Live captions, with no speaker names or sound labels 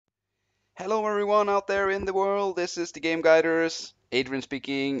Hello everyone out there in the world, this is the Game Guiders. Adrian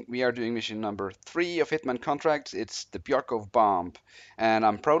speaking. We are doing mission number 3 of Hitman Contracts. It's the Bjarkhov bomb. And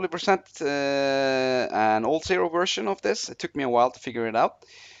I'm proudly present an old zero version of this. It took me a while to figure it out.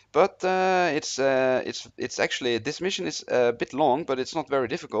 But it's actually, this mission is a bit long, but it's not very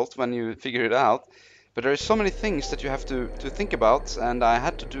difficult when you figure it out. But there are so many things that you have to think about, and I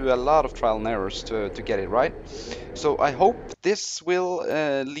had to do a lot of trial and errors to get it right. So I hope this will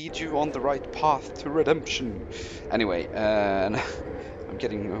lead you on the right path to redemption. Anyway, I'm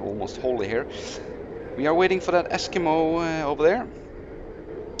getting almost holy here. We are waiting for that Eskimo over there,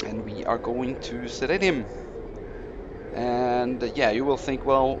 and we are going to sedate him. And yeah, you will think,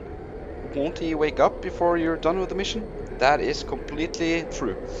 well, won't he wake up before you're done with the mission? That is completely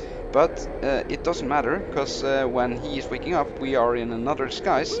true. But it doesn't matter, because when he is waking up, we are in another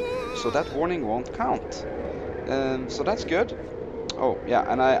disguise, so that warning won't count. So that's good. Oh, yeah,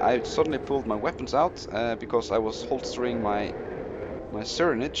 and I suddenly pulled my weapons out because I was holstering my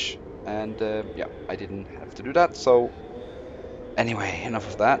syringe, and yeah, I didn't have to do that. So anyway, enough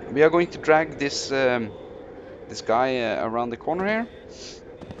of that. We are going to drag this guy around the corner here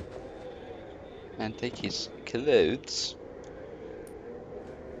and take his clothes.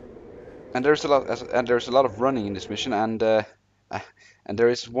 And there's a lot of running in this mission, and there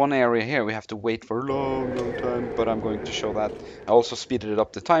is one area here we have to wait for a long, long time. But I'm going to show that. I also speeded it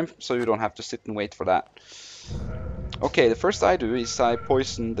up the time, so you don't have to sit and wait for that. Okay, the first I do is I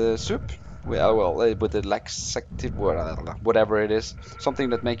poison the soup. With the laxative, whatever it is,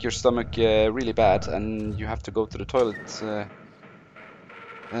 something that makes your stomach really bad, and you have to go to the toilet.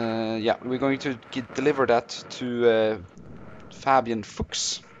 Yeah, we're going to deliver that to Fabian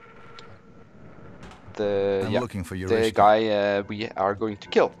Fuchs, I'm looking for the Eureka. guy we are going to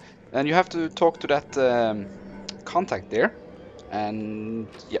kill. And you have to talk to that contact there, and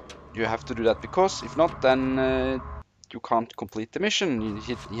yeah, you have to do that, because if not, then you can't complete the mission.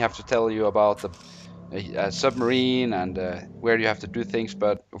 He have to tell you about a submarine and where you have to do things,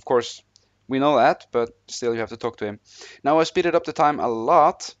 but of course we know that, but still you have to talk to him. Now I speeded up the time a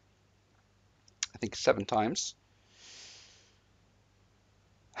lot, I think 7 times.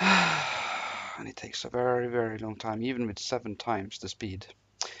 And it takes a very, very long time, even with 7 times the speed.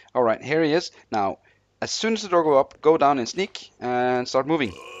 Alright, here he is. Now, as soon as the door go up, go down and sneak and start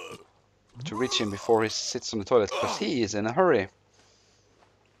moving to reach him before he sits on the toilet, because he is in a hurry.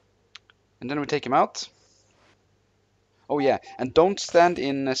 And then we take him out. Oh yeah, and don't stand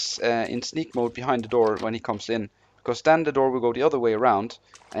in sneak mode behind the door when he comes in, because then the door will go the other way around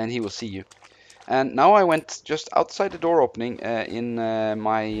and he will see you. And now I went just outside the door opening in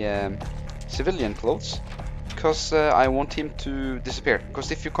my civilian clothes, because I want him to disappear.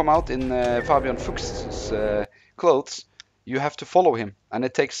 Because if you come out in Fabian Fuchs's clothes, you have to follow him, and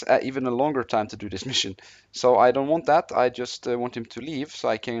it takes even a longer time to do this mission. So I don't want that. I just want him to leave so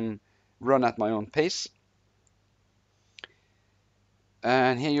I can run at my own pace.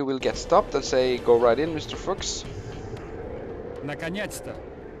 And here you will get stopped and say, go right in, Mr. Fuchs. Наконец-то!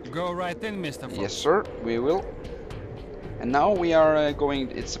 Go right in, Mr. Fox. Yes, sir, we will. And now we are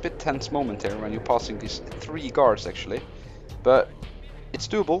going, it's a bit tense moment here when you're passing these 3 guards actually. But it's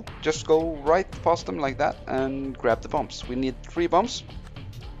doable. Just go right past them like that and grab the bombs. We need 3 bombs.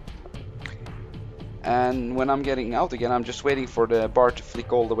 And when I'm getting out again, I'm just waiting for the bar to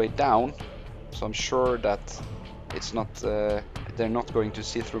flick all the way down. So I'm sure that it's not, they're not going to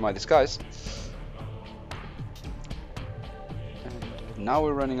see through my disguise. And now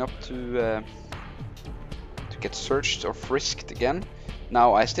we're running up to get searched or frisked again.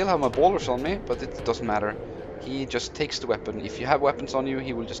 Now I still have my ballers on me, but it doesn't matter. He just takes the weapon. If you have weapons on you,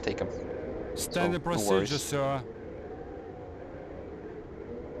 he will just take them. Standard procedure, sir.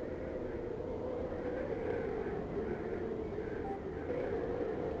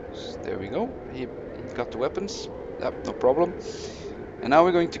 There we go. He got the weapons. Yep, no problem. And now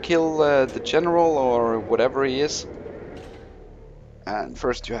we're going to kill the general or whatever he is. And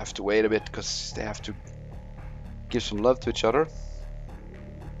first you have to wait a bit, because they have to give some love to each other.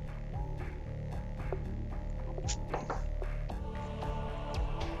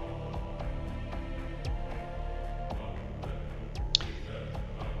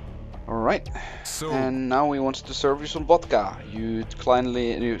 Alright, and now we want to serve you some vodka. You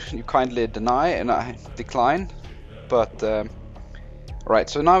kindly deny and I decline, but right,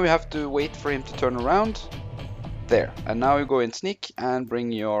 so now we have to wait for him to turn around. There, and now you go in sneak and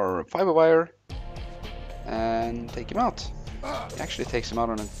bring your fiber wire and take him out. It actually takes him out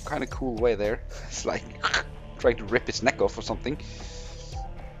on a kind of cool way there. It's like trying to rip his neck off or something.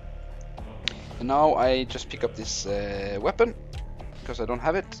 And now I just pick up this weapon because I don't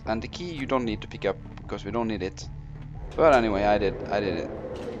have it, and the key you don't need to pick up because we don't need it. But anyway, I did it.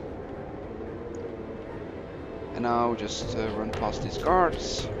 And now just run past these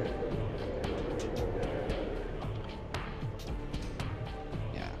guards.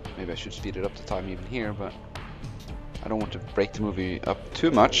 Yeah, maybe I should speed it up the time even here, but I don't want to break the movie up too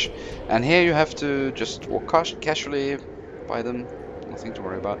much. And here you have to just walk casually by them, nothing to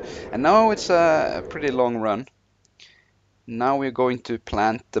worry about. And now it's a pretty long run. Now we're going to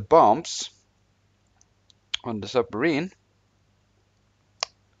plant the bombs on the submarine.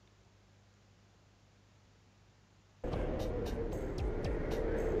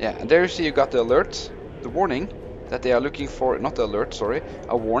 Yeah, and there you see you got the alert, the warning that they are looking for, not the alert, sorry,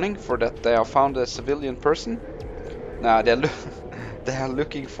 a warning for that they have found a civilian person. Now they're they are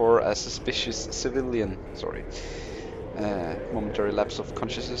looking for a suspicious civilian. Sorry, momentary lapse of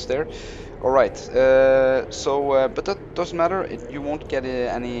consciousness there. All right, but that doesn't matter. You won't get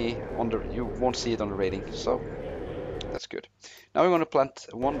any you won't see it on the rating, so that's good. Now we're going to plant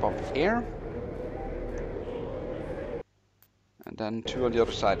one bomb here, and then two on the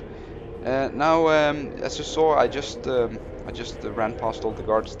other side. Now, as you saw, I just ran past all the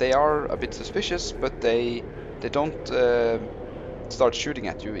guards. They are a bit suspicious, but they don't start shooting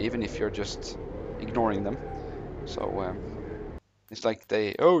at you, even if you're just ignoring them. So it's like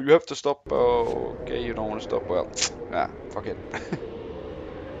oh, you have to stop. Oh, okay, you don't want to stop. Well, fuck it.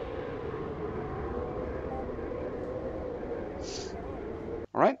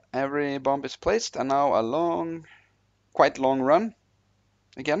 All right, every bomb is placed, and now a quite long run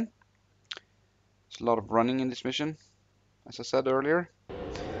again. There's a lot of running in this mission, as I said earlier.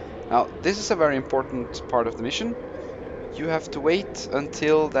 Now, this is a very important part of the mission. You have to wait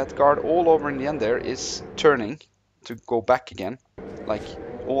until that guard all over in the end there is turning to go back again, like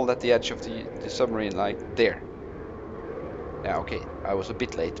all at the edge of the submarine, like there. Yeah, okay, I was a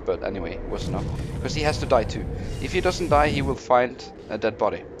bit late, but anyway, it was enough, because he has to die too. If he doesn't die, he will find a dead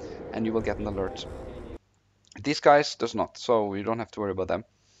body, and you will get an alert. These guys does not, so you don't have to worry about them.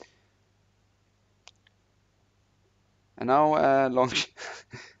 And now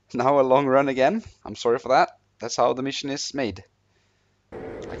now a long run again. I'm sorry for that. That's how the mission is made.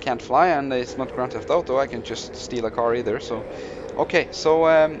 I can't fly, and it's not Grand Theft Auto. I can just steal a car either. So, okay. So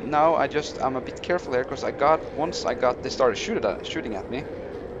now I'm a bit careful here because once they started shooting at me.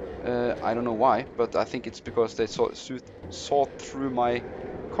 I don't know why, but I think it's because they saw through my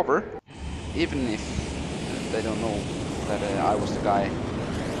cover, even if they don't know that I was the guy.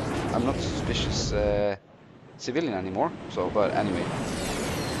 I'm not a suspicious civilian anymore. So, but anyway.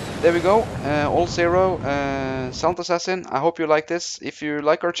 There we go, all zero, Sound Assassin. I hope you like this. If you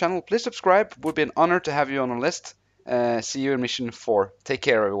like our channel, please subscribe. It would be an honor to have you on the list. See you in mission 4. Take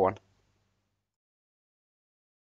care, everyone.